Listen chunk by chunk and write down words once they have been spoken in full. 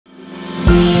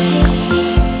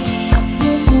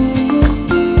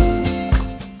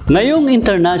Ngayong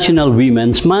International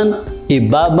Women's Month,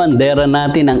 ibabandera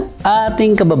natin ang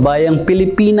ating kababayang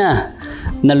Pilipina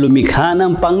na lumikha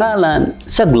ng pangalan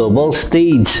sa global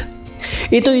stage.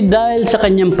 Ito'y dahil sa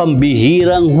kanyang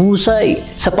pambihirang husay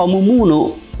sa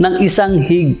pamumuno ng isang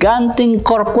higanting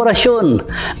korporasyon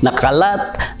na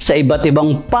kalat sa iba't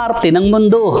ibang parte ng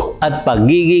mundo at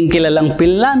pagiging kilalang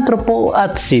pilantropo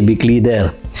at civic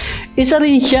leader. Isa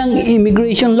rin siyang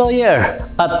immigration lawyer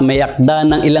at may akda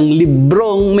ng ilang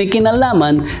librong may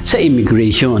kinalaman sa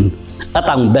immigration. At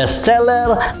ang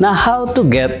bestseller na How to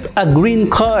Get a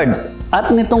Green Card. At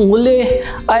nitong huli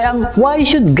ay ang Why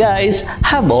Should Guys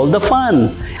Have All the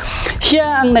Fun?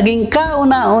 Siya ang naging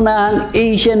kauna-unahang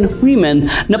Asian women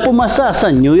na pumasa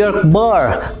sa New York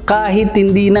Bar kahit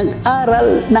hindi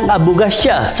nag-aral ng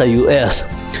abogasya sa US.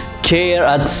 Chair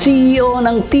at CEO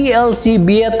ng TLC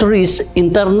Diaries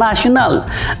International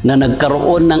na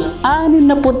nagkaroon ng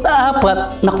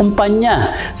 64 na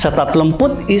kumpanya sa 31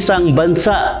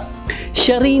 bansa.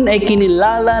 Siya rin ay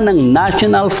kinilala ng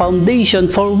National Foundation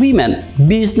for Women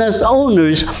Business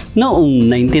Owners noong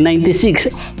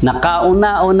 1996 na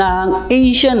kauna-unahang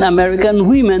Asian American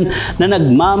women na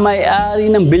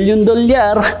nagmamay-ari ng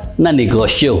bilyon-dolyar na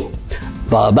negosyo.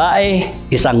 Babae,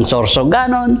 isang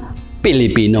Sorsoganon,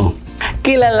 Pilipino.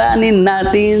 Kilalanin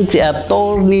natin si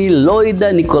Attorney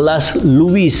Loida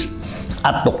Nicolas-Lewis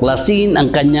at tuklasin ang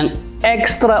kanyang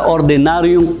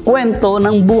ekstraordinaryong kwento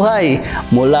ng buhay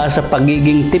mula sa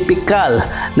pagiging tipikal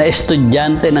na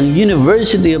estudyante ng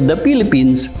University of the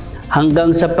Philippines hanggang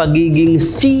sa pagiging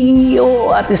CEO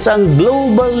at isang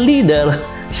global leader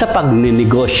sa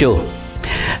pagninegosyo.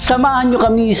 Samahan niyo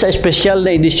kami sa espesyal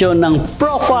na edisyon ng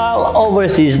Profile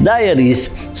Overseas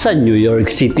Diaries sa New York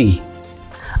City.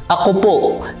 Ako po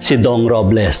si Dong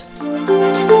Robles.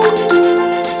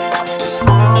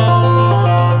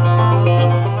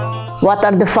 What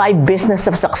are the 5 business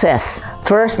of success?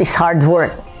 First is hard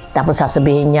work. Tapos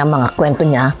sasabihin niya mga kwento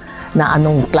niya na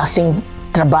anong klaseng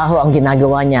trabaho ang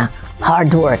ginagawa niya.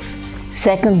 Hard work.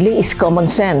 Secondly is common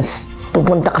sense.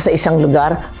 Pupunta ka sa isang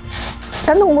lugar,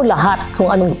 tanong mo lahat kung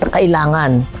anong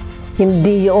kailangan.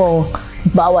 Hindi yung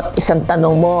bawat isang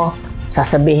tanong mo,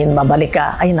 sasabihin mabalik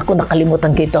ka, ay naku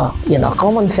nakalimutan ko ito.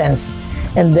 Common sense.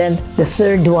 And then the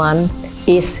third one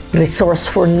is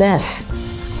resourcefulness.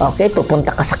 Okay,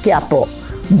 pupunta ka sa Quiapo,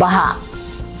 baha.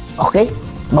 Okay,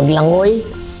 maglangoy,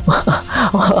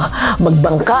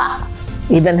 magbangka,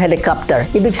 even helicopter.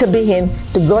 Ibig sabihin,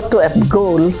 to go to a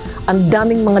goal, ang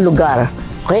daming mga lugar.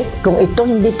 Okay, kung ito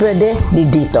hindi pwede, di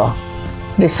dito.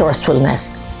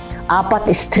 Resourcefulness. 4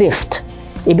 is thrift.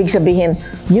 Ibig sabihin,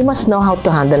 you must know how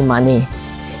to handle money.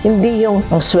 Hindi yung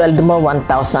ang sweldo mo 1,000,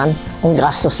 ang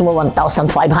gastos mo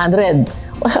 1,500.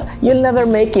 You'll never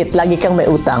make it. Lagi kang may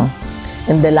utang.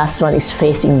 And the last one is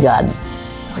faith in God.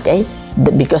 Okay?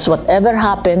 Because whatever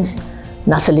happens,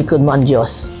 nasa likod mo ang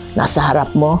Diyos. Nasa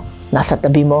harap mo, nasa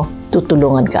tabi mo,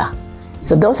 tutulungan ka.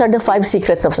 So those are the 5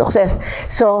 secrets of success.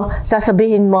 So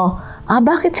sasabihin mo,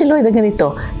 bakit si Loida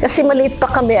ganito? Kasi maliit pa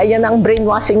kami, ayan ang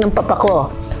brainwashing ng papa ko.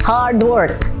 Hard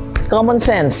work, common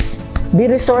sense, be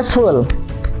resourceful,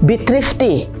 be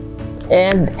thrifty,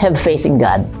 and have faith in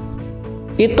God.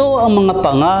 Ito ang mga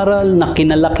pangaral na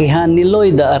kinalakihan ni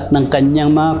Loida at ng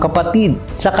kanyang mga kapatid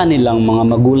sa kanilang mga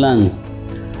magulang.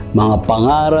 Mga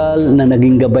pangaral na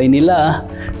naging gabay nila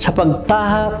sa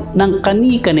pagtahak ng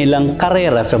kani-kanilang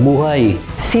karera sa buhay.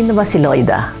 Sino ba si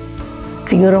Loida?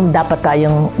 Siguro dapat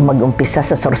tayong mag-umpisa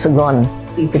sa Sorsogon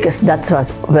because that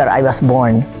was where I was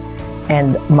born.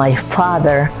 And my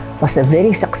father was a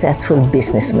very successful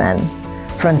businessman,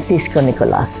 Francisco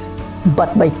Nicolas.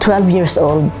 But by 12 years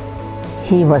old,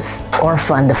 he was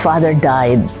orphaned. The father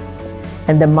died.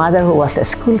 And the mother, who was a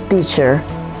school teacher,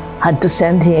 had to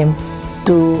send him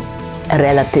to a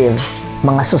relative,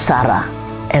 mga Susara.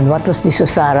 And what was the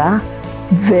Susara?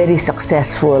 Very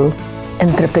successful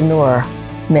entrepreneur.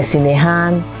 May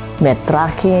sinehan, may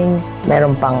trucking,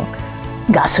 meron pang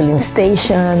gasoline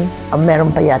station,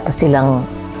 meron pa yata silang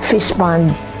fish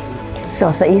pond.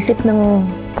 So sa isip ng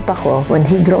papa ko, when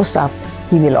he grows up,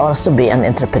 he will also be an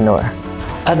entrepreneur.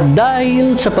 At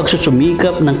dahil sa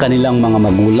pagsusumikap ng kanilang mga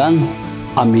magulang,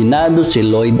 aminado si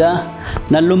Loida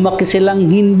na lumaki silang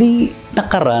hindi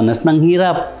nakaranas ng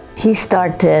hirap. He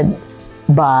started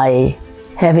by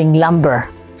having lumber.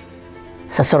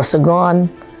 Sa Sorsogon,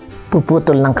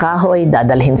 puputol ng kahoy,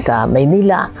 dadalhin sa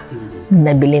Maynila,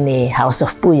 nabili ni House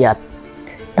of Puyat.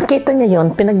 Nakita niya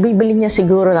yon, pinagbibili niya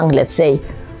siguro ng, let's say,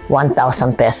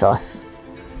 1,000 pesos.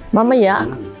 Mamaya,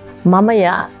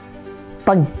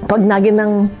 pag naging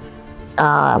ng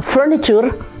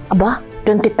furniture,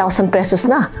 20,000 pesos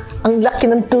na. Ang laki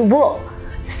ng tubo.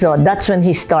 So that's when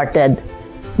he started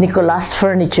Nicolas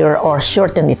Furniture, or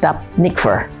shorten it up,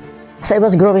 NICFR. As I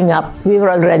was growing up, we were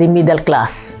already middle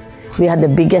class. We had the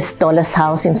biggest, tallest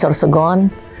house in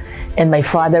Sorsogon, and my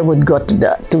father would go to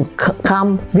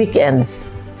come weekends.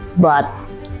 But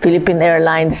Philippine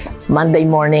Airlines, Monday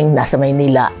morning, nasa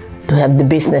Maynila to have the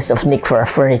business of NICFR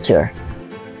Furniture.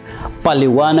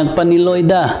 Paliwanag pa ni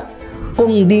Loida,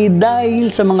 kung di dahil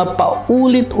sa mga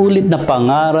paulit-ulit na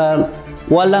pangaral,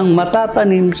 walang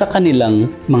matatanim sa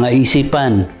kanilang mga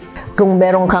isipan. Kung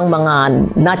meron kang mga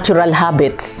natural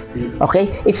habits, okay,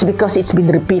 it's because it's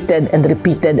been repeated and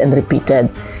repeated and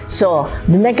repeated. So,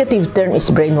 the negative term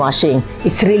is brainwashing.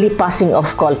 It's really passing of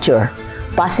culture,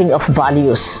 passing of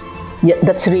values. Yeah,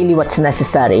 that's really what's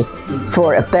necessary.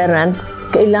 For a parent,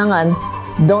 kailangan,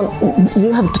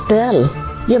 you have to tell.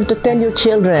 You have to tell your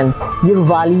children your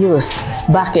values.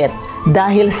 Bakit?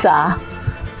 Dahil sa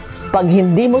pag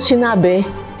hindi mo sinabi,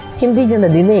 hindi niya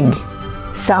nadinig.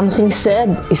 Something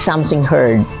said is something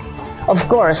heard. Of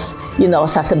course,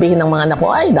 sasabihin ng mga anak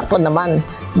ko, ay, nako naman,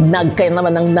 kayo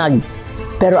naman ng nag.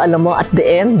 Pero alam mo, at the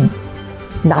end,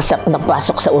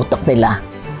 napasok sa utak nila.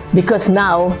 Because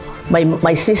now,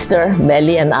 my sister,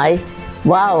 Melly, and I,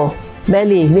 wow,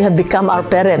 Melly, we have become our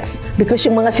parents. Because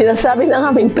yung mga sinasabi ng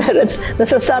aming parents,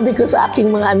 nasasabi ko sa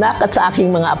aking mga anak at sa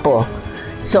aking mga apo.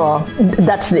 So,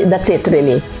 that's it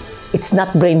really. It's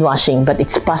not brainwashing, but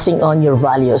it's passing on your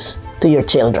values to your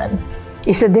children.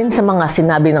 Isa din sa mga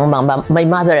sinabi ng my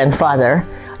mother and father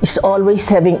is always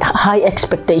having high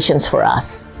expectations for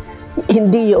us.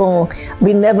 Hindi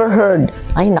we never heard,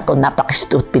 ay nako,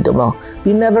 napaka-stupido mo.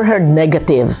 We never heard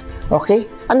negative. Okay?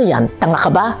 Ano yan? Tanga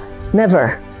ka ba?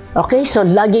 Never. Okay? So,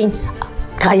 laging,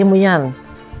 kaya mo yan.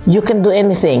 You can do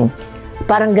anything.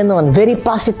 Parang ganun. Very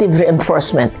positive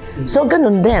reinforcement. So,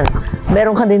 ganun din.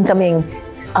 Meron ka din saming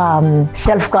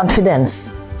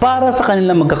self-confidence. Para sa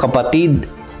kanilang magkakapatid,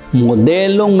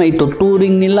 modelong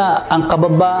maituturing nila ang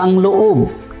kababaang loob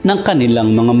ng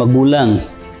kanilang mga magulang.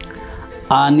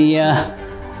 Aniya,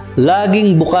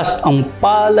 laging bukas ang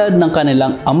palad ng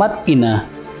kanilang ama't ina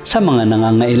sa mga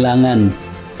nangangailangan.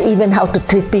 Even how to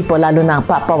treat people, lalo na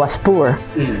papa was poor.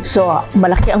 So,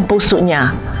 malaki ang puso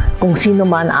niya kung sino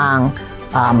man ang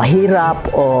mahirap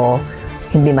o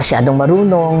hindi masyadong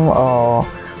marunong o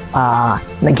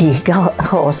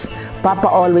naghihigahos. Papa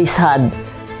always had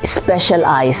special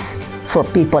eyes for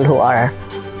people who are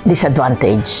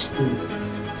disadvantaged.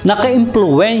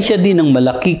 Naka-impluwensya din ng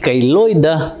malaki kay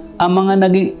Loida ang mga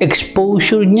naging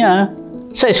exposure niya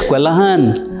sa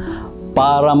eskwelahan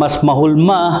para mas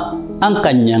mahulma ang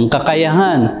kanyang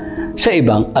kakayahan sa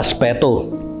ibang aspeto.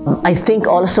 I think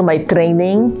also my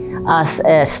training as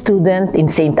a student in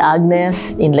St.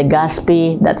 Agnes, in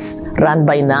Legazpi, that's run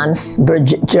by nuns,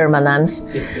 German nuns,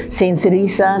 St.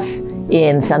 Teresa's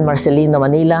in San Marcelino,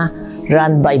 Manila,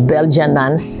 run by Belgian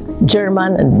nuns,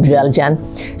 German and Belgian.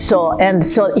 So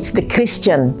it's the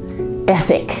Christian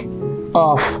ethic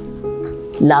of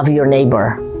love your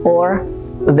neighbor, or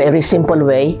a very simple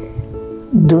way,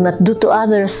 do not do to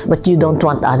others what you don't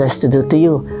want others to do to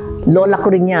you. Lola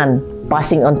ko rin yan,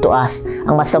 passing on to us.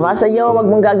 Ang masama sa iyo, wag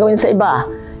mong gagawin sa iba.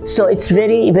 So it's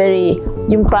very, very,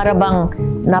 yung para bang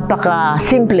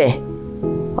napaka-simple.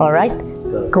 Alright?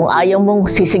 Kung ayaw mong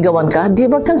sisigawan ka,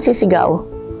 di wag kang sisigaw.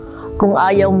 Kung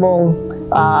ayaw mong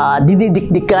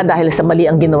dididikdik ka dahil sa mali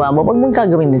ang ginawa mo, wag mong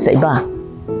gagawin din sa iba.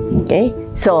 Okay?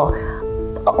 So,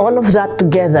 all of that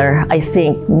together, I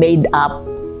think, made up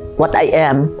what I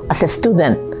am as a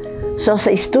student. So,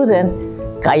 sa student,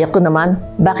 kaya ko naman,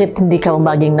 bakit hindi ka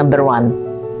maging number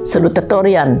 1?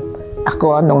 Salutatorian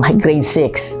ako nung grade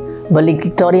 6.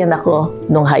 Valedictorian ako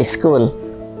nung high school.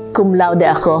 Cum laude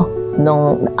ako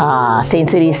nung St.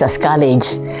 Teresa's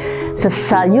College.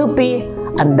 Sa UP,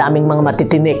 ang daming mga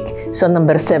matitinik. So,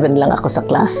 number 7 lang ako sa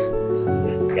class.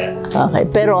 Okay,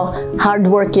 pero hard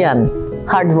work yan.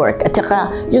 Hard work. At saka,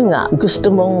 yun nga,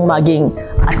 gusto mong maging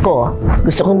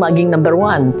gusto kong maging number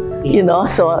 1. You know,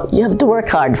 so you have to work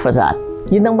hard for that.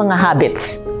 Yun ang mga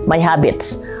habits, my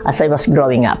habits, as I was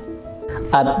growing up.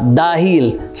 At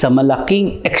dahil sa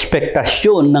malaking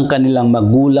ekspektasyon ng kanilang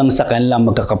magulang sa kanilang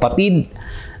magkakapatid,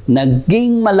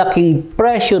 naging malaking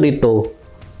pressure ito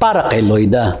para kay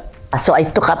Loida. So I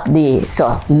took up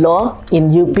law in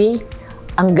UP.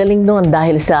 Ang galing noon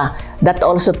dahil that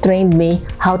also trained me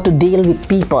how to deal with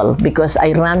people because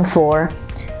I ran for,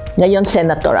 ngayon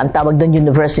senator, ang tawag doon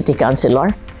university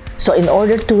councilor. So in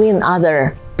order to win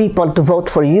other people to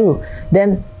vote for you,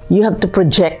 then you have to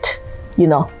project,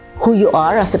 who you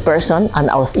are as a person and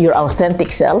your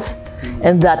authentic self,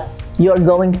 and that you're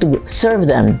going to serve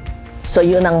them. So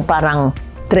yun ang parang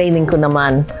training ko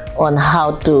naman on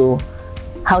how to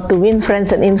win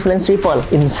friends and influence people.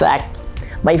 In fact,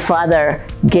 My father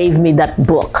gave me that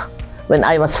book when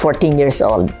I was 14 years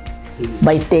old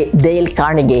by Dale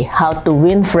Carnegie, How to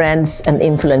Win Friends and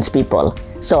Influence People.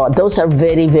 So those are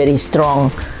very, very strong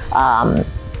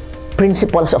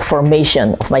principles of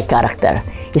formation of my character.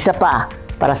 Isa pa,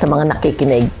 para sa mga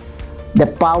nakikinig, The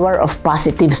Power of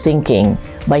Positive Thinking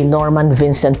by Norman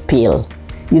Vincent Peale.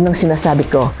 Yun ang sinasabi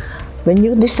ko. When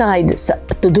you decide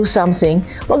to do something,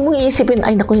 wag mong iisipin,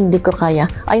 ay naku, hindi ko kaya.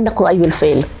 Ay naku, I will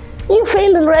fail. You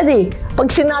failed already. Pag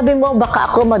sinabi mo,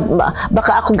 baka ako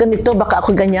ganito, baka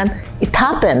ako ganyan, it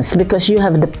happens because you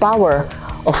have the power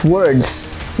of words.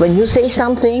 When you say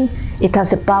something, it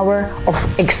has the power of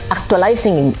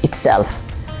actualizing itself.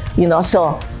 You know,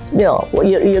 so, you know,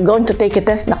 you're going to take a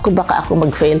test, naku, baka ako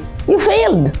mag-fail. You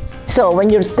failed. So, when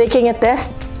you're taking a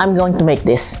test, I'm going to make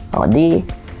this. O, di,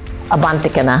 abante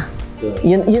ka na.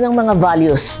 Yun ang mga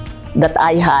values that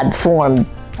I had formed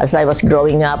as I was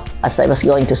growing up, as I was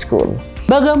going to school.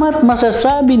 Bagamat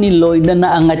masasabi ni Loida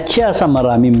na angat siya sa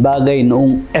maraming bagay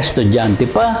noong estudyante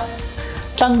pa,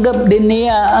 tanggap din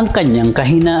niya ang kanyang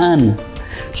kahinaan.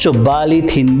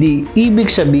 Subalit hindi ibig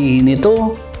sabihin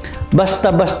nito,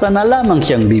 basta-basta na lamang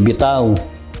siyang bibitaw.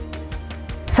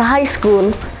 Sa high school,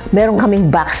 meron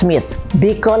kaming backsmith,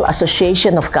 Bicol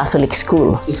Association of Catholic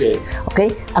Schools.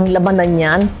 Okay? Ang labanan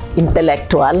niyan,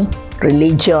 intellectual,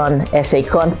 religion, essay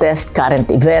contest,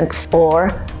 current events, or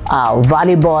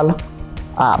volleyball,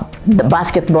 the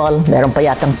basketball, meron pa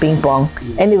yatang ping pong.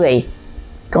 Anyway,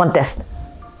 contest.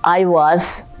 I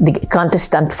was the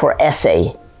contestant for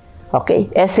essay.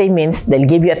 Okay? Essay means they'll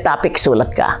give you a topic,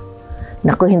 sulat ka.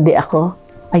 Naku, hindi ako.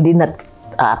 I did not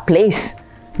place.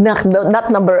 Not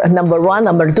number 1,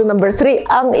 number 2, number 3.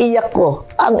 Ang iyak ko.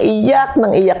 Ang iyak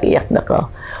ng iyak na ko.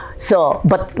 So,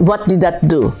 but what did that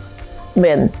do? I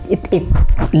mean, it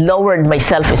lowered my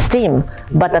self-esteem.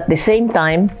 But at the same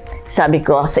time, sabi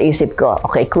ko sa isip ko,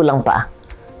 okay, kulang pa.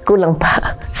 Kulang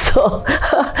pa. So,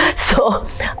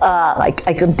 I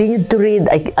continued to read.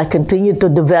 I continued to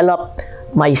develop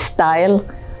my style.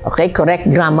 Okay,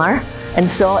 correct grammar. And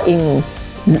so, in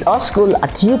law school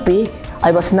at UP, I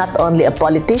was not only a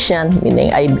politician, meaning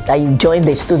I joined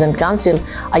the student council,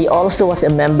 I also was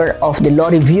a member of the law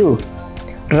review,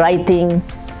 writing,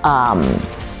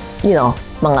 you know,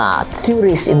 mga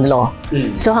theories in law.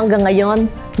 So hanggang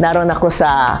ngayon, naroon ako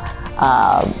sa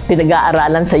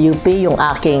pinag-aaralan sa UP, yung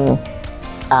aking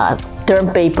term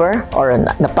paper or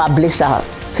na-publish sa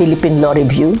Philippine Law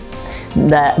Review,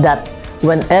 that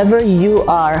whenever you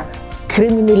are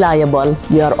criminally liable,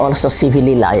 you are also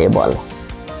civilly liable.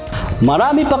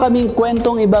 Marami pa kaming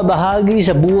kwentong ibabahagi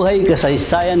sa buhay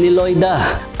kasaysayan ni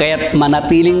Loida. Kaya't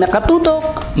manatiling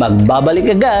nakatutok, magbabalik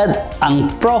agad ang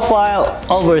Profile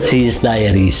Overseas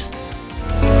Diaries.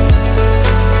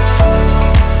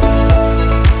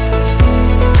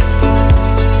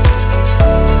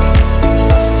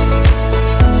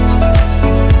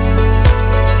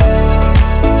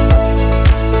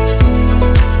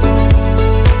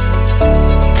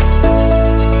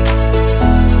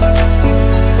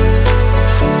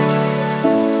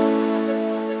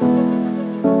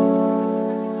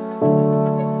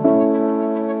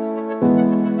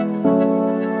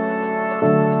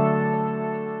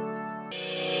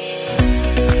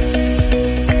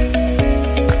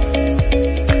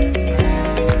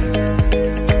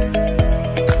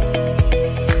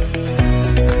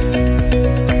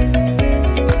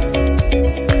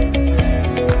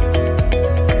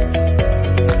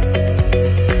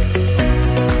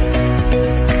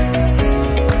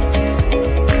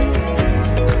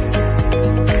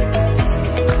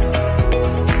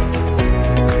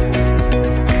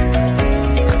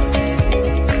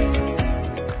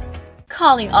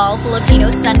 Calling all Filipino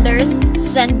senders,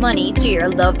 send money to your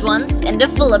loved ones in the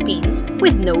Philippines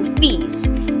with no fees.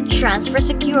 Transfer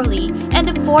securely and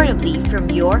affordably from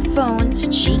your phone to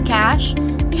GCash,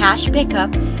 Cash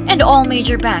Pickup, and all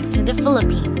major banks in the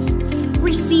Philippines.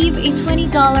 Receive a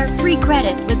 $20 free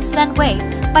credit with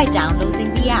SendWave by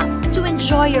downloading the app. To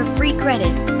enjoy your free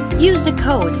credit, use the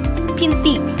code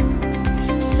PINTIG.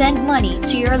 Send money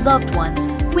to your loved ones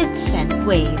with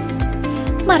SendWave.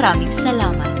 Maraming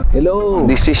salamat. Hello,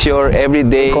 this is your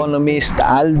everyday economist,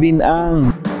 Alvin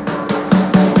Ang.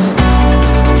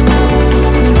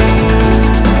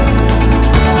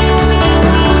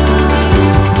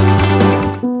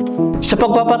 Sa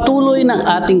pagpapatuloy ng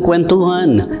ating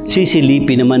kwentuhan,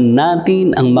 sisilipin naman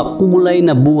natin ang makulay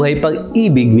na buhay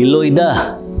pag-ibig ni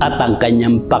Loida at ang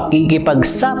kanyang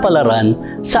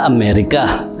pakikipagsapalaran sa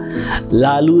Amerika.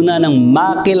 Lalo na nang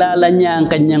makilala niya ang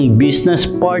kanyang business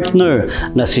partner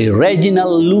na si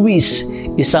Reginald Lewis,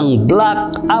 isang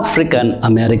Black African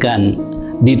American.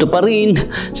 dito pa rin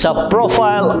sa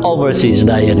Profile Overseas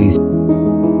Diaries.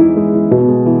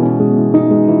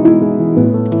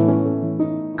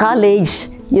 College,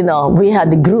 you know, we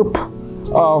had a group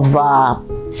of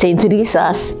St.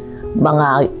 Teresa's,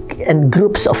 and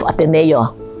groups of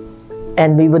Ateneo.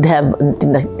 And we would have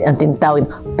ang tinatawag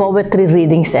poetry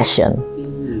reading session.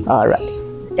 All right.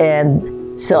 And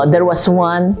so there was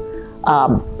one,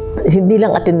 hindi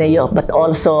lang Ateneo, but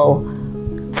also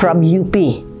from UP.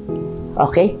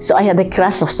 Okay? So I had a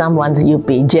crush of someone from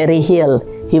UP, Jerry Hill.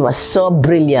 He was so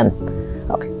brilliant.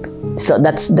 Okay. So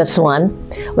that's one.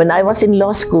 When I was in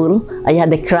law school, I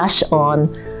had a crush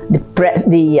on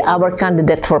our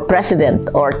candidate for president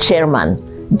or chairman,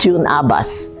 June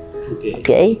Abbas.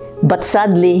 Okay? But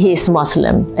sadly, he is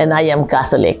Muslim and I am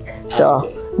Catholic.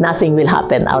 So nothing will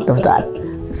happen out of that.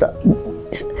 So,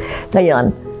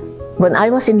 ngayon, when I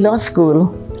was in law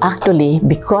school, actually,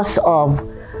 because of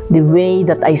the way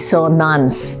that I saw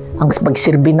nuns, ang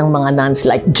pagsirbi ng mga nuns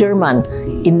like German,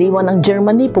 iniwan ng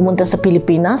Germany, pumunta sa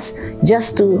Pilipinas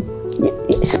just to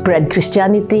spread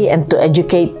Christianity and to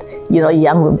educate, you know,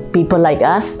 young people like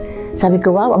us. Sabi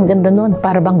ko, wow, ang ganda nun.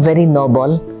 Para bang very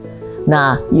noble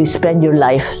na you spend your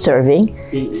life serving.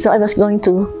 So I was going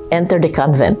to enter the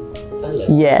convent.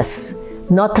 Yes.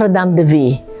 Notre Dame de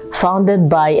Vie, founded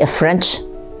by a French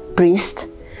priest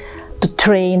to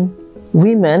train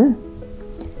women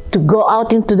to go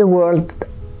out into the world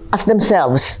as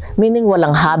themselves, meaning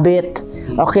walang habit.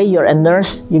 Okay, you're a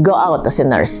nurse, you go out as a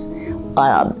nurse.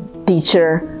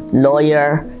 Teacher,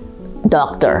 lawyer,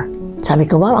 doctor. Sabi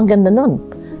ko, wow, ang ganda nun.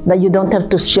 That you don't have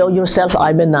to show yourself,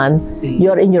 I'm a nun.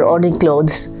 You're in your ordinary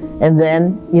clothes, and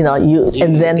then, you know, you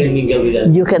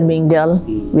can mingle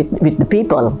with the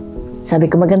people. Sabi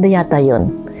ko, maganda yata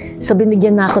yun. So,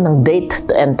 binigyan na ako ng date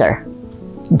to enter.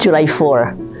 July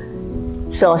 4.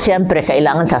 So, siyempre,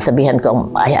 kailangan sasabihan ko,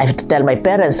 I have to tell my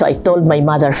parents. So, I told my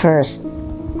mother first,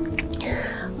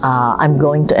 I'm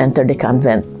going to enter the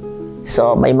convent.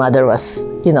 So, my mother was,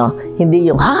 you know, hindi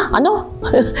yung, ha? Ano?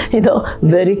 You know,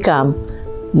 very calm.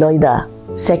 Loida,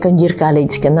 second year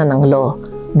college ka na ng law.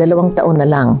 2 taon na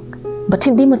lang. Ba't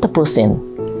hindi mo tapusin?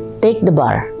 Take the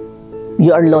bar.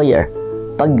 You are lawyer.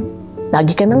 Pag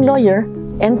lagi ka ng lawyer,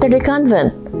 enter the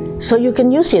convent. So you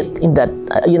can use it in that,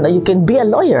 you know, you can be a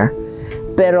lawyer.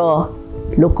 Pero,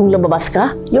 kung lumabas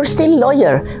ka, you're still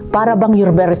lawyer. Para bang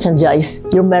your merchandise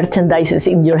is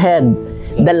in your head.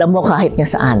 Dala mo kahit nga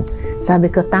saan.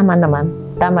 Sabi ko, tama naman.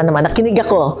 Nakinig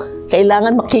ako.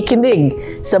 Kailangan makikinig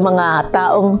sa mga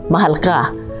taong mahal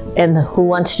ka and who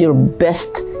wants your best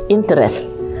interest.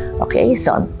 Okay,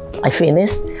 so I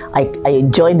finished. I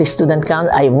joined the student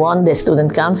council. I won the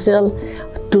student council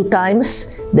 2 times.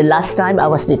 The last time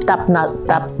I was the top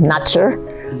notcher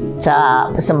sa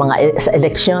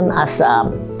election as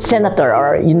senator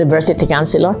or university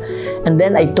councilor. And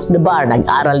then I took the bar.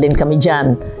 Nag-aral din kami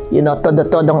dyan. You know,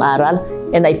 todo-todong aral.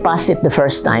 And I passed it the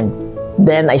first time.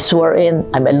 Then I swore in,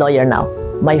 I'm a lawyer now.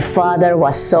 My father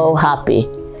was so happy.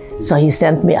 So he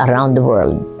sent me around the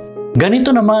world.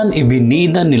 Ganito naman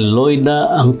ibinida ni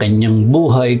Loida ang kanyang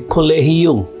buhay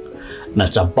kolehiyo, na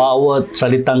sa bawat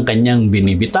salitang kanyang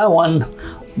binibitawan,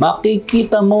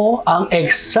 makikita mo ang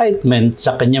excitement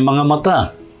sa kanyang mga mata.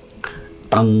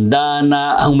 Tanda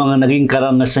na ang mga naging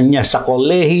karanasan niya sa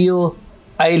kolehiyo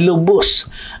ay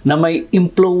lubos na may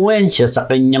impluwensya sa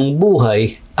kanyang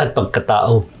buhay at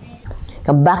pagkatao.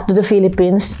 Come back to the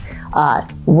Philippines,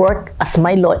 work as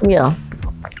my lawyer.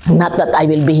 Not that I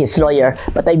will be his lawyer,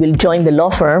 but I will join the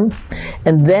law firm.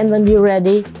 And then when you're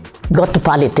ready, go to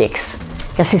politics.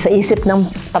 Kasi sa isip ng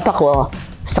papa ko,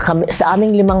 sa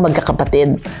aming 5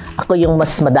 magkakapatid, ako yung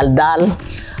mas madaldal,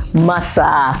 mas,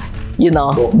 you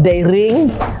know, daring,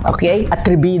 okay,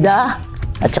 atribida,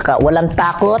 at saka walang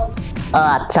takot,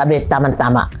 at sabi,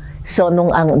 tamang-tama. So,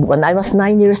 when I was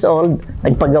 9 years old,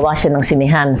 nagpagawa siya ng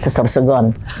sinihan sa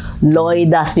Sorsogon,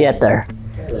 Loida Theater.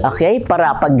 Okay?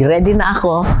 Para pag ready na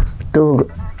ako to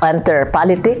enter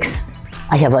politics,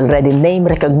 I have already name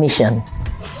recognition.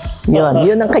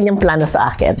 Yun ang kanyang plano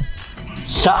sa akin.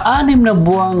 Sa 6 na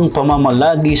buwang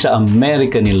pamamalagi sa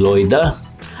Amerika ni Loida,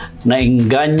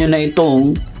 nainganyo na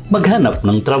itong maghanap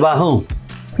ng trabaho.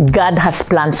 God has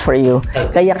plans for you.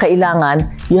 Kaya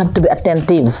kailangan, you have to be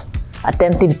attentive.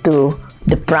 Attentive to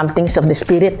the promptings of the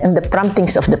spirit and the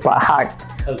promptings of the heart.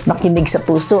 Makinig sa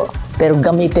puso, pero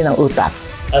gamitin ang utak.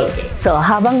 Okay. So,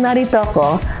 habang narito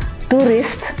ako,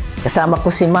 tourist, kasama ko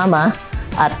si Mama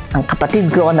at ang kapatid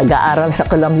ko nag-aaral sa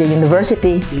Columbia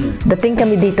University. Dating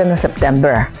kami dito ng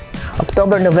September.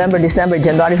 October, November, December,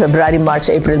 January, February,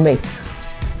 March, April, May.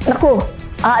 Naku,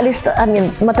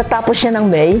 matatapos siya ng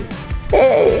May.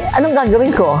 Anong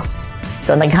gagawin ko?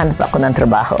 So, naghanap ako ng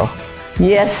trabaho.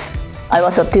 Yes, I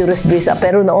was a tourist visa.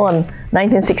 Pero noon,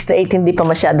 1968, hindi pa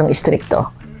masyadong istrikto.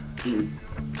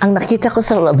 Ang nakita ko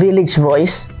sa Village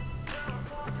Voice,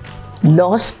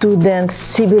 Law Students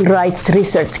Civil Rights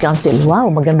Research Council.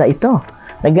 Wow, maganda ito.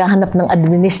 Naghahanap ng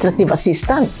administrative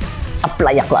assistant.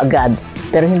 Apply ako agad.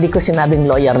 Pero hindi ko sinabing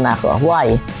lawyer na ako.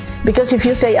 Why? Because if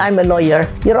you say I'm a lawyer,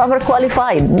 you're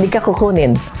overqualified. Hindi ka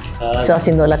kukunin. So,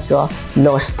 sinulat ko,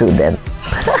 law student.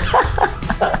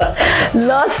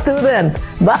 Law student.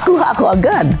 Bakuha ako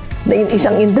agad.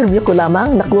 Isang interview ko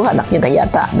lamang, nakuha, nakita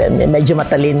yata. Medyo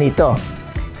matalino ito.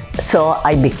 So,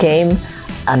 I became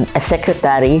a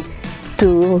secretary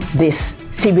to this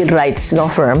civil rights law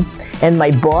firm. And my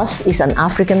boss is an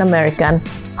African-American,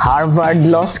 Harvard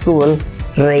Law School,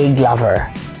 Ray Glover.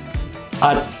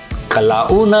 At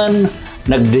kalaunan,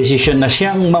 nagdesisyon na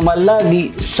siyang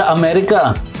mamalagi sa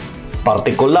Amerika,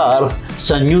 partikular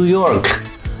sa New York.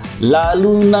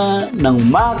 Lalo na nang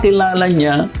makilala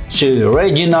niya si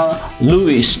Reginald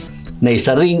Lewis na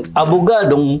isa ring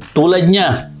abogadong tulad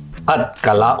niya at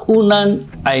kalaunan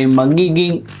ay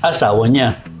magiging asawa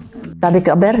niya. Sabi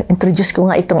ko, Aber, introduce ko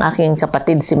nga itong aking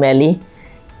kapatid si Melly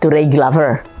to Ray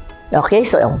Glover. Okay,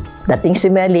 so dating si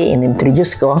Melly,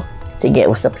 in-introduce ko. Sige,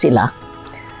 usap sila.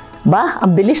 Ba,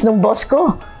 ang bilis ng boss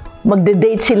ko.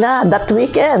 Magde-date sila that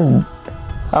weekend.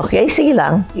 Okay, sige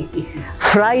lang.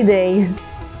 Friday,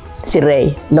 si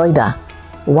Ray, Loida,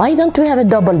 why don't we have a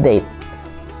double date?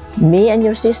 Me and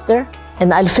your sister,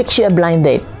 and I'll fix you a blind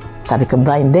date. Sabi ko,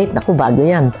 blind date? Naku, bago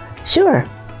yan. Sure.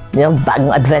 You know,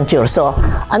 bagong adventure. So,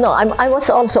 I was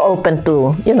also open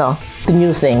to, to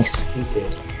new things. Okay.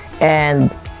 And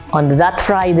on that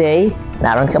Friday,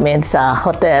 naroon kami sa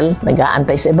hotel,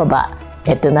 nag-aantay sa ibaba.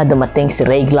 Ito na dumating si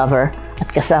Ray Glover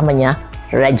at kasama niya,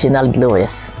 Reginald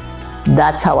Lewis.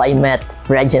 That's how I met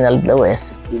Reginald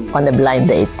Lewis on a blind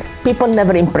date. People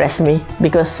never impress me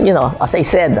because, as I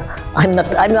said, I'm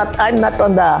not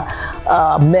on the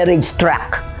marriage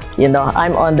track.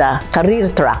 I'm on the career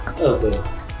track. Okay.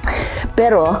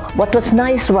 Pero what was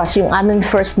nice was yung aming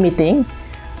first meeting.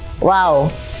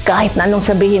 Wow, kahit na anong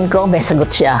sabihin ko, may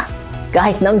sagot siya.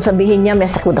 Kahit na anong sabihin niya, may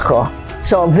sagot ako.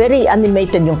 So very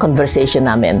animated yung conversation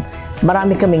namin.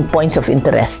 Marami kaming points of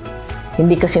interest.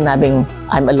 Hindi ko sinabing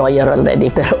I'm a lawyer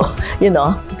already, pero,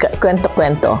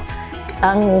 kwento-kwento.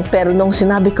 Pero nung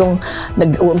sinabi kong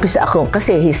nag-uumpisa ako,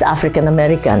 kasi he's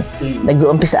African-American,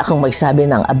 nag-uumpisa akong magsabi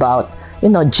ng about,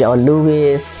 Joe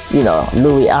Louis,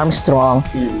 Louis Armstrong,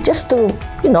 just to,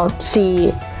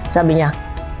 see, sabi niya,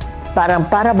 para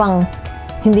bang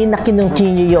hindi na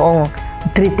kinuntinue yung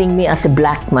treating me as a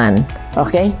black man,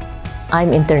 okay?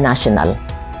 I'm international.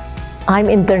 I'm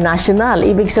international.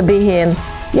 Ibig sabihin,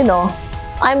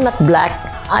 I'm not black,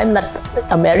 I'm not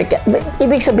American.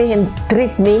 Ibig sabihin,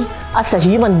 treat me as a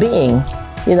human being,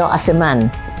 as a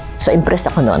man. So, impressed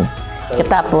ako nun.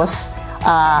 Katapos,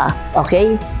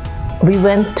 okay, we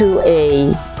went to a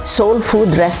soul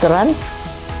food restaurant.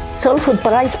 Soul food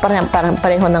price,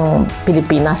 pareho ng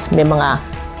Pilipinas. May mga,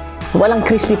 walang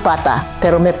crispy pata,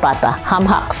 pero may pata, ham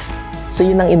hocks. So,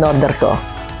 yun ang in-order ko.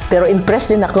 Pero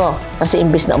impressed din ako kasi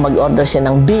imbis na mag-order siya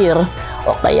ng beer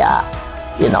o kaya,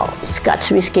 Scotch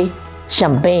whiskey,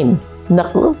 champagne.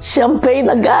 Naku, champagne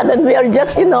agad. And we are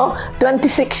just, 26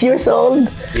 years old.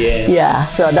 Yeah,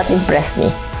 so that impressed me.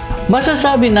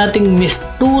 Masasabi nating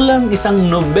mistulang isang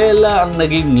nobela ang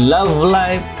naging love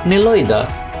life ni Loida.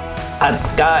 At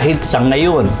kahit sa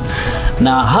ngayon,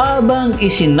 na habang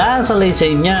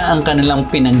isinasalaysay niya ang kanilang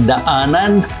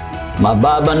pinagdaanan,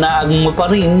 mababanaag mo pa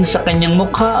rin sa kanyang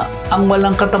mukha ang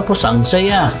walang katapusang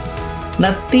saya.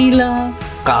 Na tila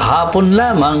kahapon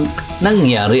lamang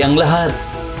nangyari ang lahat.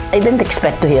 I didn't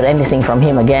expect to hear anything from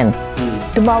him again.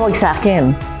 Tumawag sa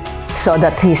akin so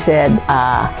that he said,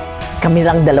 kami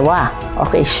lang dalawa.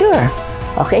 Okay, sure.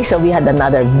 Okay, so we had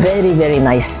another very, very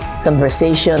nice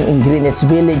conversation in Greenwich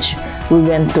Village. We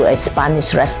went to a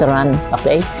Spanish restaurant,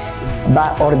 okay?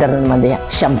 Order na naman niya,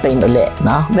 champagne uli,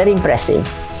 no? Very impressive.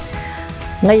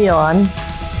 Ngayon,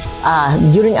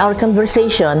 during our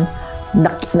conversation,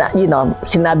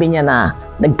 sinabi niya na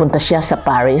nagpunta siya sa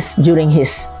Paris during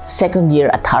his second year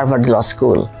at Harvard Law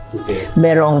School. Okay.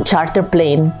 Merong charter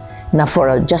plane na for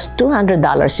just $200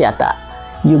 yata.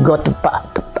 You go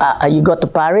to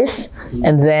Paris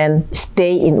and then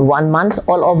stay in 1 month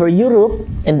all over Europe,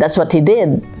 and that's what he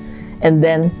did. And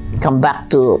then come back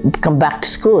to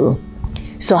school.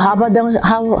 So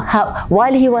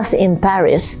while he was in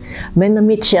Paris, may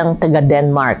na-meet siyang taga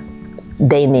Denmark,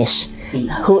 Danish,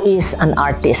 who is an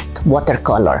artist,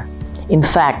 watercolor. In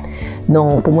fact,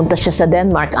 nung pumunta siya sa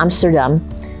Denmark, Amsterdam,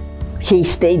 he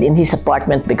stayed in his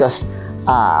apartment because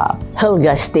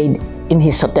Helga stayed in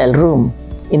his hotel room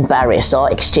in Paris. So,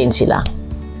 exchange sila.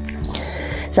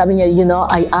 Sabi niya, you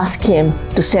know, I asked him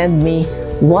to send me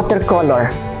watercolor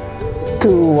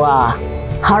to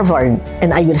Harvard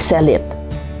and I will sell it.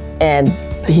 And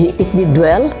it did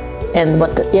well, and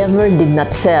whatever did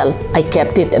not sell, I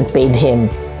kept it and paid him.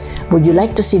 Would you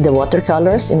like to see the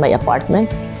watercolors in my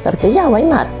apartment? Sabi ko, yeah, why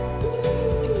not?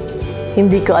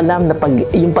 Hindi ko alam na pag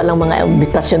yung palang mga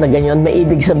imbitasyon na ganyan may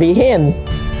ibig sabihin.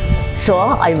 So,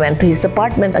 I went to his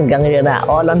apartment, hanggang na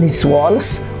all on his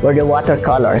walls were the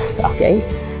watercolors, okay?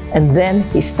 And then,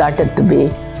 he started to be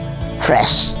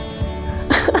fresh.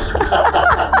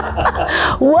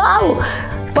 Wow!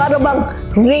 Para bang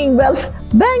ring bells,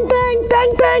 bang, bang,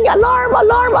 bang, bang, alarm,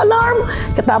 alarm, alarm.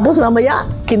 Katapos mamaya,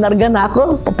 kinarga na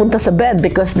ako papunta sa bed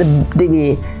because the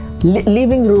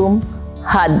living room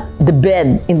had the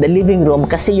bed in the living room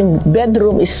kasi yung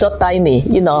bedroom is so tiny.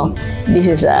 You know, this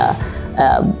is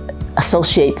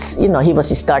associates. You know, he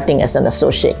was starting as an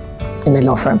associate in a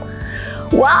law firm.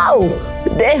 Wow!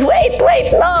 Wait!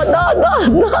 No!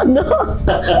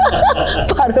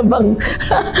 para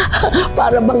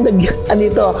bang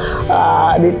dito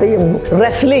yung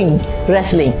wrestling.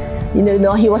 You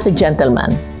know, he was a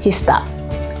gentleman. He stopped.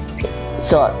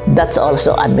 So, that's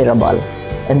also admirable.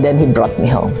 And then he brought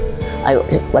me home.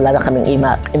 Wala na kaming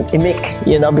imik,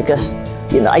 you know, because,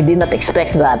 you know, I did not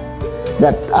expect that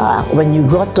when you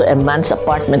go to a man's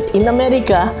apartment in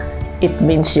America, it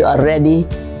means you are ready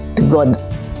to go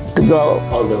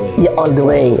All the way. Yeah, all the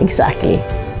way, exactly.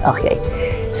 Okay.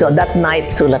 So that night,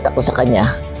 sulat ako sa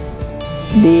kanya.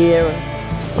 Dear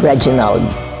Reginald,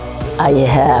 I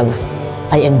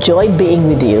enjoy being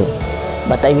with you,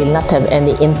 but I will not have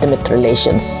any intimate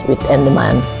relations with any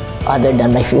man other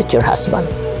than my future husband.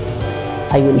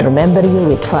 I will remember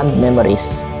you with fond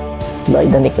memories.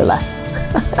 Loida Nicolas.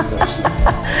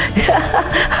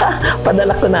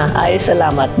 Padala ko na. Ay,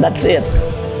 salamat. That's it.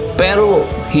 Pero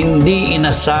hindi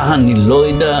inasahan ni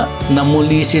Loida na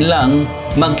muli silang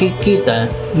magkikita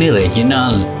ni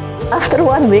Reginald. After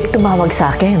 1 week, tumawag sa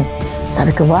akin.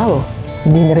 Sabi ko, wow,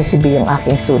 hindi na-receive yung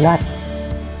aking sulat.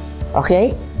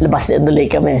 Okay? Labas na ulit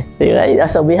kami.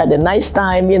 So we had a nice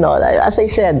time, you know. As I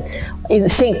said, in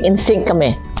sync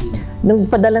kami. Nung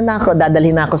padala na ako,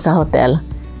 dadalhin na ako sa hotel,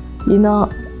 you know,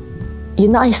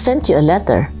 I sent you a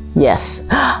letter. Yes.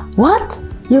 What?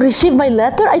 You received my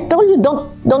letter? I told you,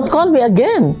 don't call me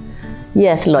again.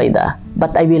 Yes, Loida,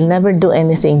 but I will never do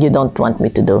anything you don't want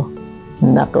me to do.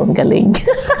 Nako, ang galing.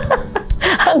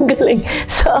 Ang galing.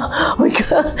 So, we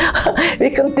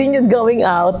continued going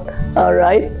out, all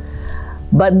right?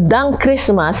 Bandang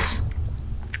Christmas,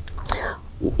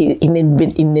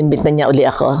 inimbit na niya uli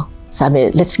ako.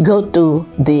 Sabi, let's go to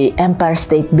the Empire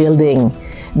State Building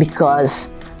because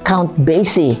Count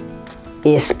Basie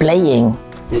is playing.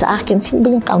 Sa akin, sino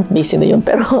ba yung Count Basie na yun?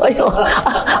 Pero ayun,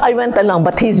 I went along.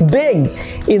 But he's big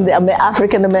in the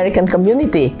African-American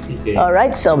community. Okay. All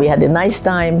right, so we had a nice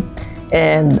time.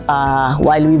 And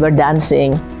while we were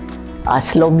dancing,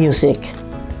 slow music,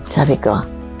 sabi ko,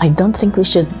 I don't think we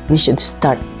should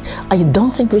start. I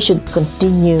don't think we should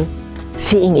continue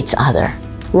seeing each other.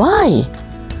 Why?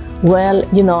 Well,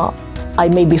 you know, I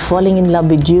may be falling in love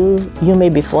with you. You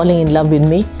may be falling in love with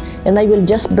me. And I will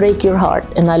just break your heart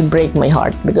and I'll break my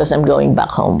heart because I'm going back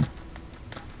home.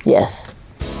 Yes.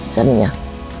 Sabi niya,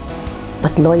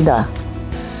 but Loida,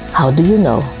 how do you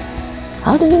know?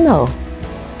 How do you know?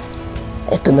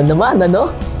 Ito na naman,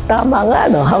 ano? Tama nga,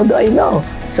 no? How do I know?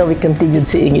 So we continued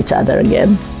seeing each other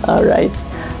again. All right.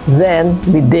 Then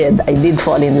we did. I did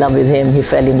fall in love with him. He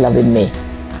fell in love with me.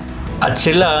 At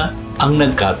sila ang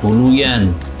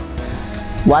nagkatuluyan.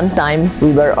 One time,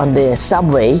 we were on the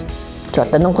subway. So,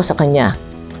 tanong ko sa kanya,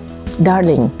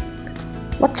 darling,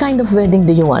 what kind of wedding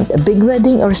do you want? A big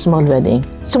wedding or a small wedding?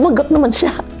 Sumagot naman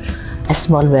siya. A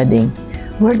small wedding.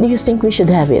 Where do you think we should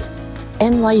have it?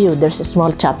 NYU, there's a small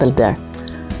chapel there.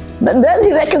 But then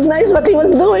he recognized what he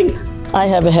was doing. I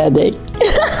have a headache.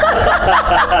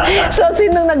 So,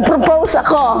 sinong nag-propose?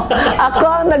 Ako. Ako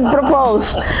ang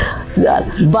nag-propose.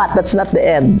 But that's not the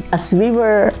end. As we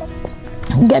were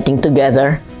getting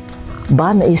together,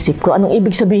 naisip ko, anong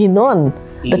ibig sabihin nun?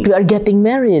 That we are getting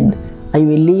married. I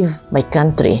will leave my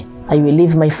country. I will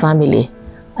leave my family.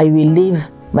 I will leave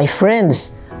my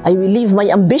friends. I will leave my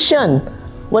ambition.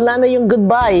 Wala na yung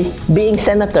goodbye, being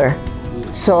senator.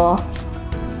 So,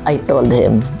 I told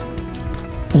him,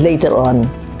 later on,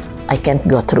 I can't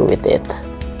go through with it.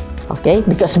 Okay?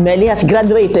 Because Melly has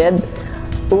graduated,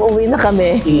 uuwi na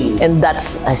kami, and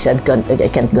I said, I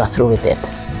can't go through with it.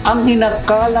 Ang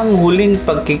inakalang huling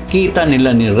pagkikita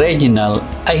nila ni Reginald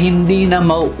ay hindi na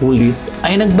mauulit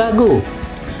ay nagbago.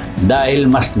 dahil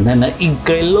mas nanaig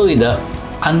kay Loida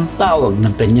ang tawag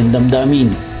ng kanyang damdamin.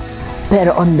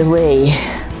 Pero on the way,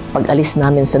 pag-alis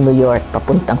namin sa New York,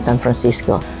 papuntang San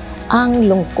Francisco, ang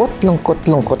lungkot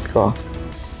ko.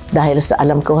 Dahil sa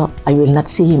alam ko, I will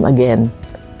not see him again.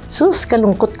 Sus,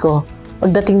 kalungkot ko.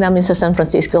 Pagdating namin sa San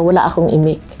Francisco, wala akong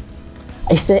imik.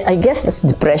 I guess that's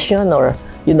depression or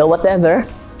whatever,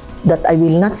 that I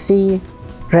will not see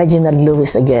Reginald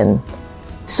Lewis again.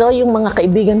 So, yung mga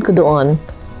kaibigan ko doon,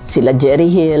 sila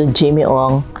Jerry Hill, Jimmy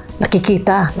Ong,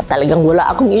 nakikita na talagang wala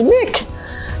akong imik.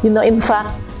 In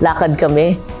fact, lakad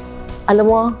kami. Alam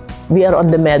mo, we are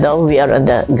on the meadow, we are on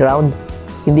the ground.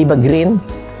 Hindi ba green?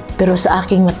 Pero sa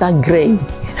aking mata, gray.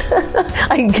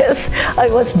 I guess I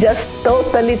was just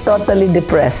totally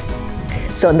depressed.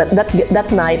 So that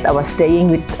night, I was staying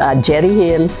with Jerry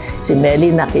Hill, si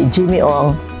Melly na kay Jimmy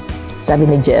Ong. Sabi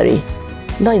ni Jerry,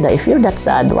 Loida, if you're that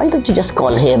sad, why don't you just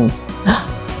call him?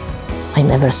 I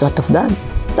never thought of that.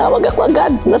 Tawag ako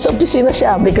agad. Nasa opisina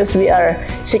siya because we are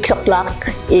 6 o'clock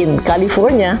in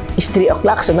California. It's 3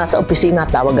 o'clock, so nasa opisina,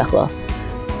 tawag ako.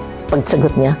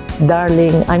 Pagsagot niya,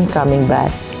 darling, I'm coming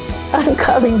back. I'm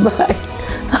coming back.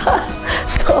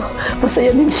 So,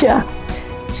 masaya din siya.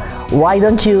 Why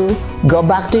don't you go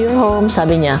back to your home?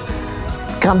 Sabi niya,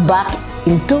 come back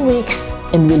in 2 weeks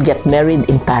and we'll get married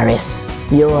in Paris.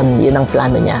 Yun ang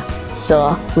plano niya.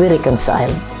 So, we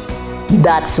reconciled.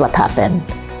 That's what happened.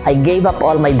 I gave up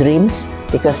all my dreams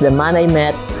because the man I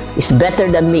met is better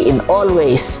than me in all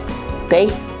ways. Okay?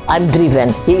 I'm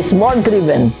driven. He is more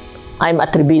driven. I'm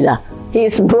atribida. He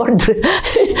is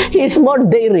more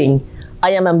daring.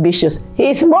 I am ambitious. He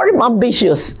is more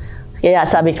ambitious. Kaya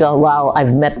sabi ko, wow,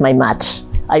 I've met my match.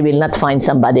 I will not find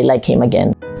somebody like him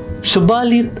again.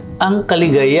 Subalit, ang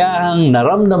kaligayahang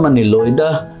naramdaman ni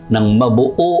Loida nang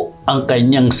mabuo ang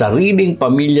kanyang sariling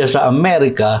pamilya sa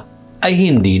Amerika ay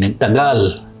hindi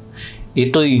nagtagal.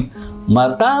 Ito'y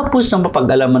matapos ng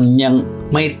mapag-alaman niyang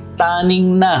may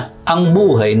taning na ang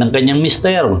buhay ng kanyang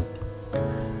mister.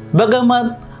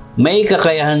 Bagamat may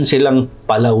kakayahan silang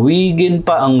palawigin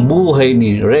pa ang buhay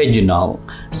ni Reginald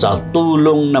sa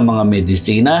tulong ng mga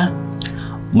medisina,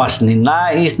 mas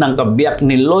ninais ng kabiyak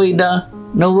ni Loida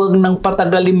na huwag nang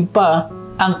patagalin pa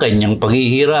ang kanyang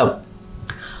paghihirap.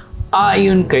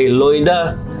 Ayon kay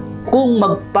Loida, kung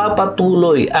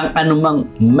magpapatuloy ang anumang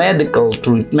medical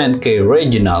treatment kay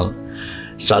Reginald,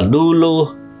 sa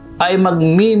dulo ay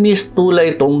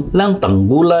magmimistulay itong langtang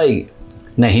gulay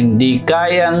na hindi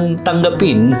kayang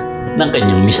tanggapin ng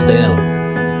kanyang mister.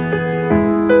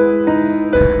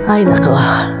 Ay nako,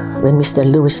 when Mr.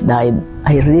 Lewis died,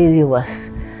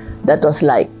 that was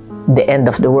like the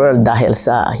end of the world dahil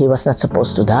he was not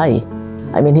supposed to die.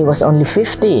 I mean, he was only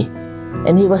 50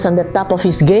 and he was on the top of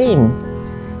his game.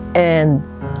 And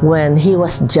when he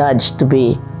was judged to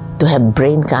have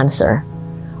brain cancer,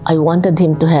 I wanted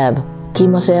him to have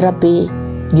chemotherapy,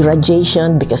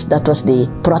 radiation, because that was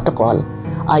the protocol.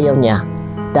 Ayaw niya.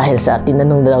 Dahil sa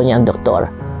tinanong daw niya ang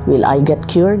doktor, will I get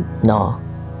cured? No.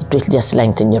 It will just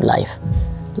lengthen your life.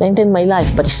 Lengthen my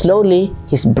life, but slowly,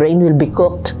 his brain will be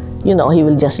cooked. He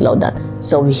will just slow that.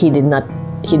 So he did not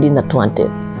want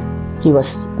it. He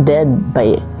was dead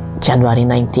by January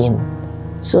 19.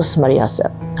 Sus Maria,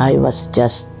 I was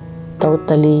just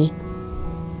totally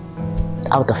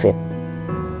out of it.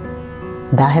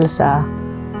 Dahil sa,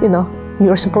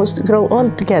 you're supposed to grow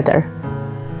old together.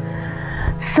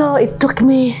 So, it took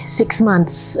me 6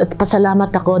 months. At pasalamat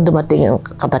ako, dumating ang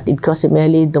kapatid ko, si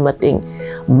Melly, dumating.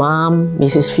 Mom,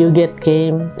 Mrs. Fugit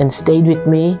came and stayed with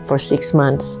me for 6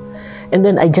 months. And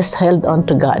then I just held on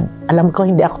to God. Alam ko,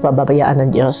 hindi ako pababayaan ng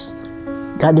Diyos.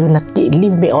 God will not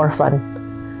leave me orphan.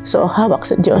 So, hawak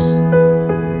sa Diyos.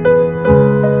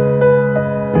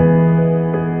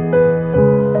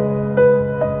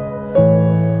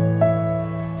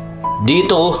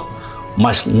 Dito,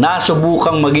 mas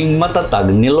nasubukang maging matatag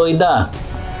ni Loida.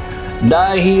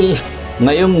 Dahil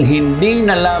ngayong hindi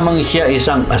na lamang siya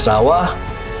isang asawa,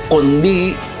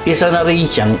 kundi isa na rin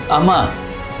siyang ama,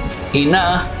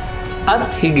 ina, at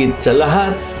higit sa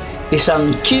lahat,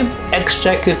 isang Chief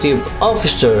Executive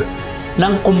Officer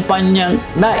ng kumpanyang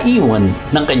naiwan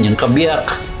ng kanyang kabiyak.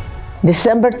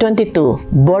 December 22,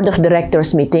 Board of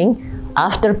Directors meeting.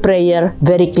 After prayer,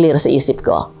 very clear sa isip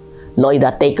ko,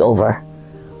 Loida, take over.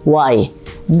 Why?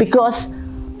 Because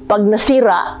pag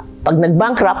nasira, pag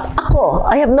nag-bankrupt, ako,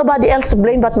 I have nobody else to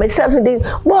blame but myself. Hindi,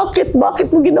 bakit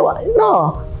mo ginawa?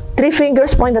 No. 3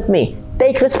 fingers point at me.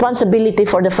 Take responsibility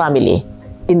for the family.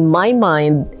 In my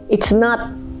mind, it's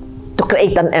not to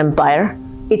create an empire.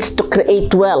 It's to create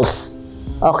wealth.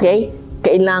 Okay?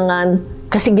 Kailangan,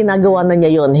 kasi ginagawa na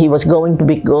niya yun. He was going to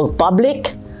go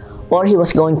public or he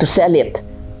was going to sell it.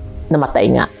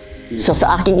 namatay nga. So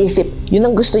sa aking isip, yun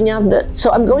ang gusto niya.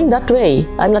 So I'm going that way.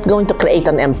 I'm not going to create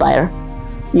an empire.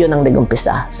 Yun ang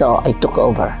nagumpisa. So I took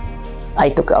over.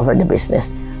 I took over the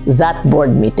business. That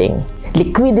board meeting.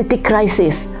 Liquidity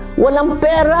crisis. Walang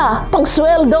pera, pang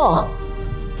sweldo.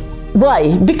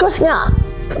 Why? Because nga,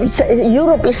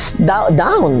 Europe is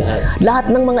down.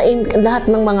 Lahat ng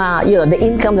mga the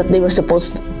income that they were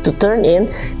supposed to turn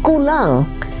in, kulang.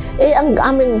 Ang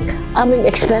aming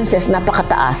expenses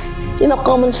napakataas.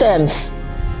 Common sense.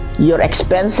 Your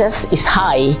expenses is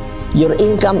high, your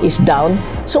income is down.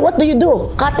 So what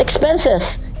do? Cut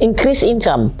expenses, increase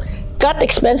income. Cut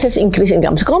expenses, increase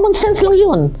income. So common sense lang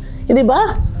yun. Hindi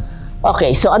ba?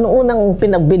 Okay, so anong unang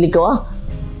pinagbili ko?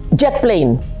 Jet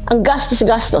plane. Ang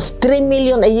gastos, 3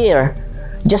 million a year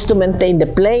just to maintain the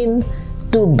plane,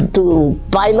 to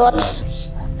pilots,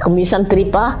 kumisan 3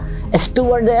 pa, a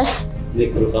stewardess.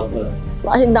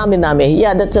 Ay, dami.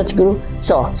 Yeah, that's true.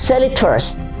 So, sell it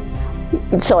first.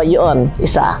 So, yun,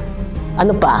 isa.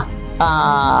 Ano pa?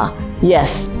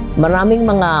 Yes, maraming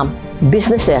mga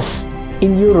businesses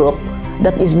in Europe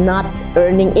that is not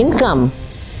earning income.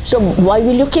 So, why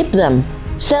will you keep them?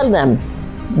 Sell them.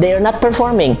 They are not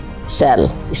performing. Sell.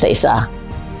 Isa-isa.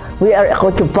 We are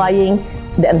occupying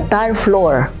the entire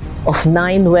floor of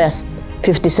 9 West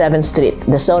 57th Street,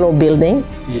 the Solo building.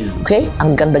 Okay?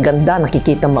 Ang ganda-ganda,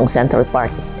 nakikita mo ang Central Park.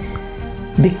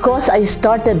 Because I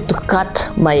started to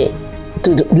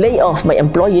lay off my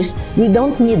employees, we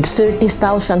don't need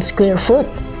 30,000 square foot.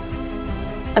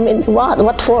 I mean,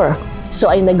 what for? So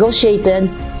I negotiated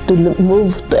to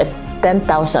move to a 10,000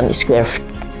 square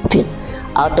feet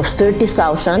out of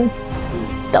 30,000.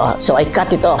 So I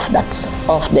cut it off. That's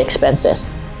off the expenses.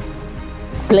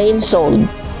 Plain sold.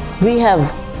 We have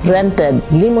rented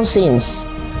limousines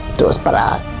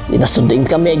para inasundin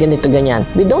kami, ganito, ganyan.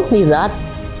 We don't need that.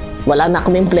 Wala na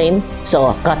kaming plane,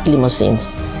 so cut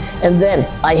limousines. And then,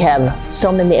 I have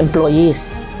so many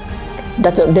employees.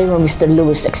 They were Mr.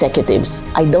 Lewis executives.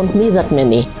 I don't need that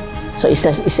many. So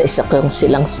isa-isa kong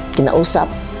silang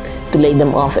kinausap to lay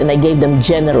them off, and I gave them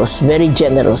very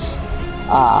generous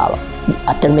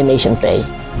termination pay.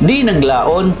 Di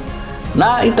naglaon,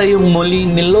 naitayong muli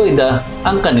ni Loida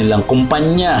ang kanilang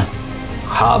kumpanya.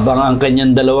 Habang ang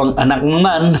kanyang 2 anak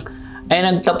naman ay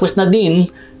nagtapos na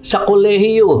din sa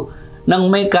kolehiyo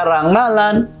nang may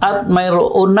karangalan at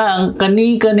mayroon na ang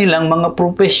kani-kanilang mga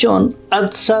propesyon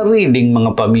at sariling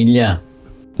mga pamilya.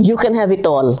 You can have it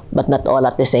all, but not all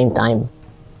at the same time.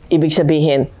 Ibig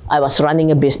sabihin, I was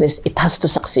running a business, it has to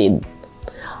succeed.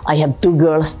 I have 2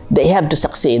 girls, they have to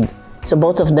succeed. So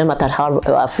both of them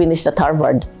finished at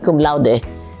Harvard, cum laude.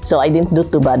 So I didn't do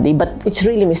too badly, but it's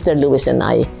really Mr. Lewis and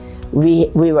I. We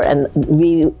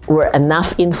were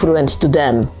enough influence to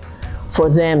them for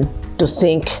them to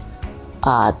think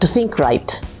right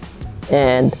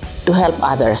and to help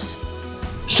others.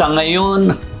 Sa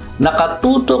ngayon,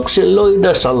 nakatutok si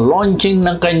Loida sa launching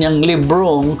ng kanyang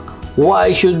librong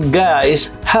Why Should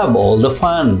Guys Have All the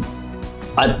Fun?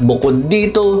 At bukod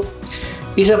dito,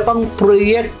 isa pang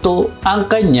proyekto ang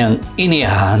kanyang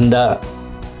inihahanda.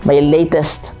 My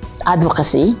latest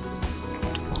advocacy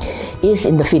is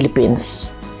in the Philippines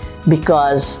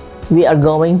because we are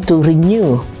going to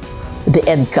renew the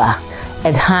EDCA,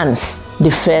 Enhanced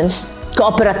Defense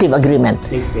Cooperative Agreement.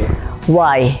 Okay.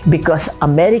 Why? Because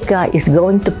America is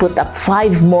going to put up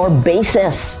 5 more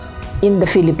bases in the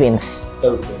Philippines.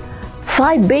 Okay.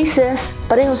 5 bases,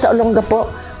 pareho sa Olongapo.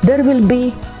 There will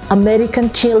be American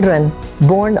children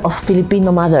born of Filipino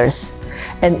mothers.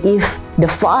 And if the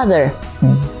father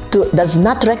does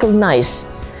not recognize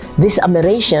this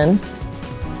aberration,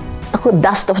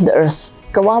 dust of the earth,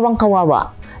 kawawang-kawawa,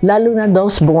 lalo na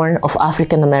those born of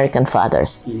African-American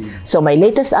fathers. So my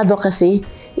latest advocacy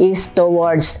is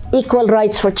towards equal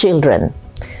rights for children.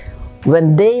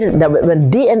 When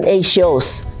DNA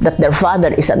shows that their father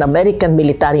is an American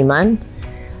military man,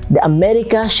 the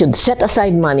America should set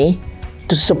aside money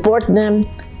to support them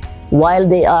while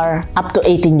they are up to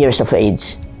 18 years of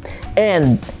age.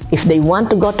 And if they want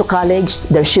to go to college,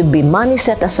 there should be money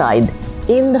set aside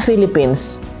in the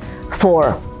Philippines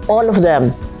for all of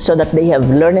them so that they have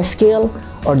learned a skill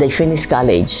or they finish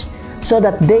college, so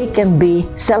that they can be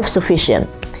self-sufficient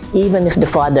even if the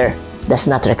father does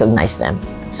not recognize them.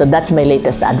 So that's my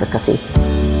latest advocacy.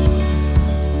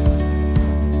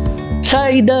 Sa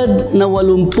edad na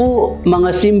 80, mga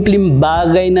simpleng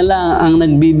bagay na lang ang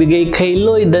nagbibigay kay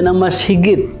Loida ng mas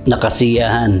higit na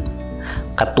kasiyahan.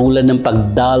 Katulad ng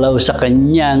pagdalaw sa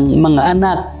kanyang mga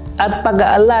anak at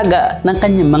pag-aalaga ng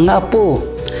kanyang mga apo.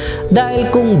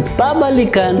 Dahil kung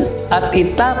babalikan at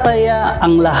itataya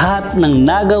ang lahat ng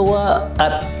nagawa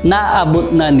at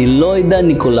naabot na ni Loida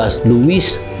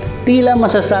Nicolas-Lewis, tila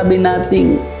masasabi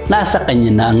nating nasa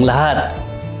kanya na ang lahat.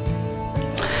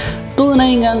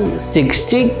 Tunay ngang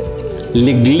siksik,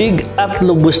 liglig at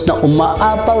lubos na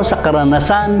umaapaw sa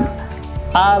karanasan,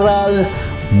 aral,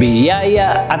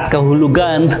 biyaya at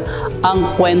kahulugan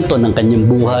ang kwento ng kanyang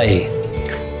buhay.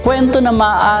 Kwento na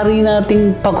maaari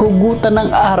nating paghugutan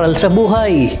ng aral sa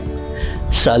buhay.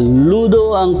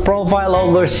 Saludo ang Profile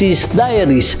Overseas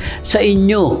Diaries sa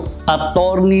inyo,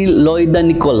 Attorney Loida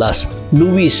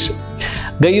Nicolas-Lewis.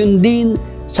 Gayon din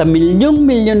sa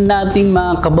milyong-milyon nating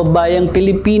mga kababayang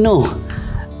Pilipino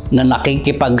na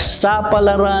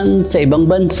nakikipagsapalaran sa ibang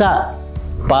bansa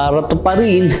para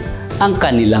tuparin ang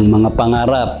kanilang mga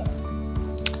pangarap.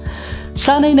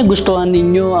 Sana'y nagustuhan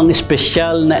ninyo ang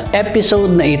espesyal na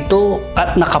episode na ito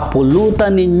at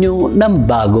nakapulutan ninyo ng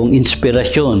bagong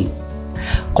inspirasyon.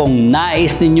 Kung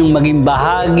nais ninyong maging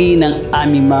bahagi ng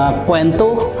aming mga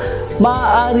kwento,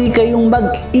 maaari kayong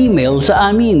mag-email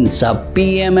sa amin sa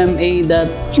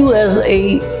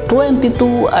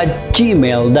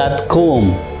pmma.usa22@gmail.com.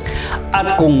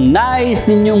 At kung nais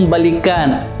ninyong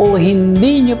balikan o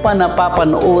hindi nyo pa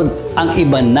napapanood ang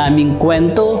iba naming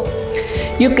kwento,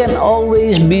 you can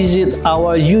always visit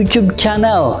our YouTube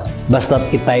channel.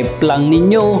 Basta't itype lang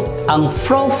ninyo ang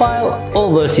Profile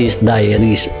Overseas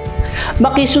Diaries.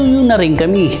 Makisuyo na rin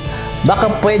kami. Baka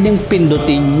pwedeng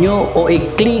pindutin nyo o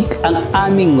i-click ang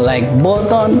aming like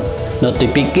button,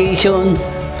 notification,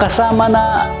 kasama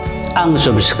na ang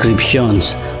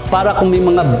subscriptions para kung may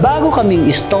mga bago kaming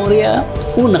istorya,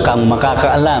 una kang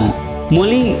makakaalam.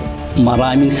 Muli,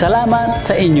 maraming salamat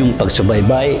sa inyong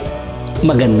pagsubaybay.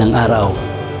 Magandang araw.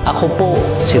 Ako po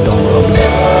si Don Robles.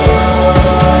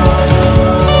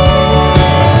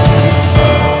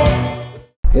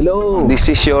 Hello,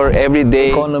 this is your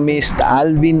everyday economist,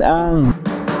 Alvin Ang.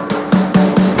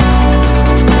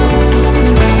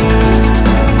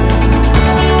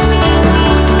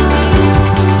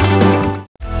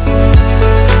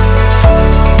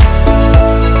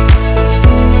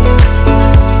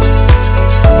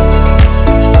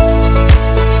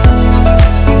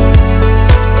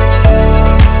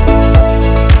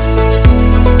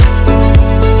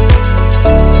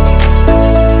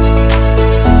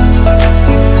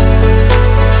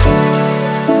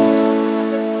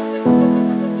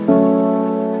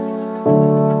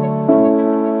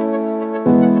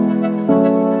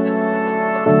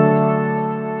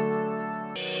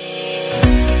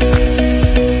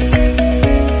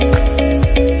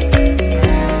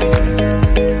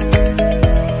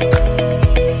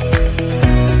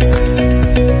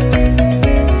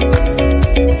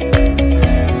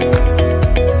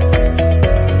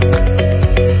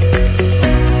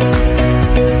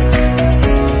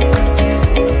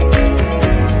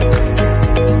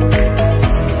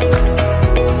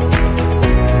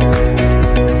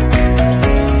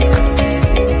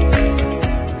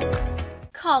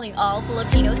 Calling all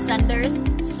Filipino senders,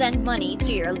 send money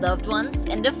to your loved ones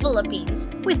in the Philippines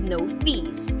with no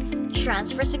fees.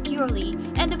 Transfer securely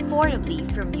and affordably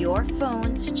from your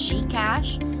phone to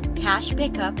GCash, Cash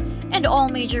Pickup, and all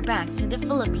major banks in the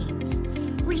Philippines.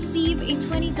 Receive a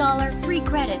 $20 free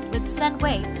credit with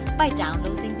SendWave by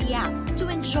downloading the app. To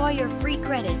enjoy your free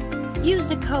credit, use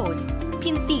the code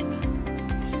PINTIG.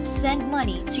 Send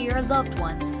money to your loved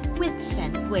ones with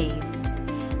SendWave.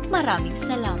 Maraming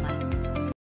salamat.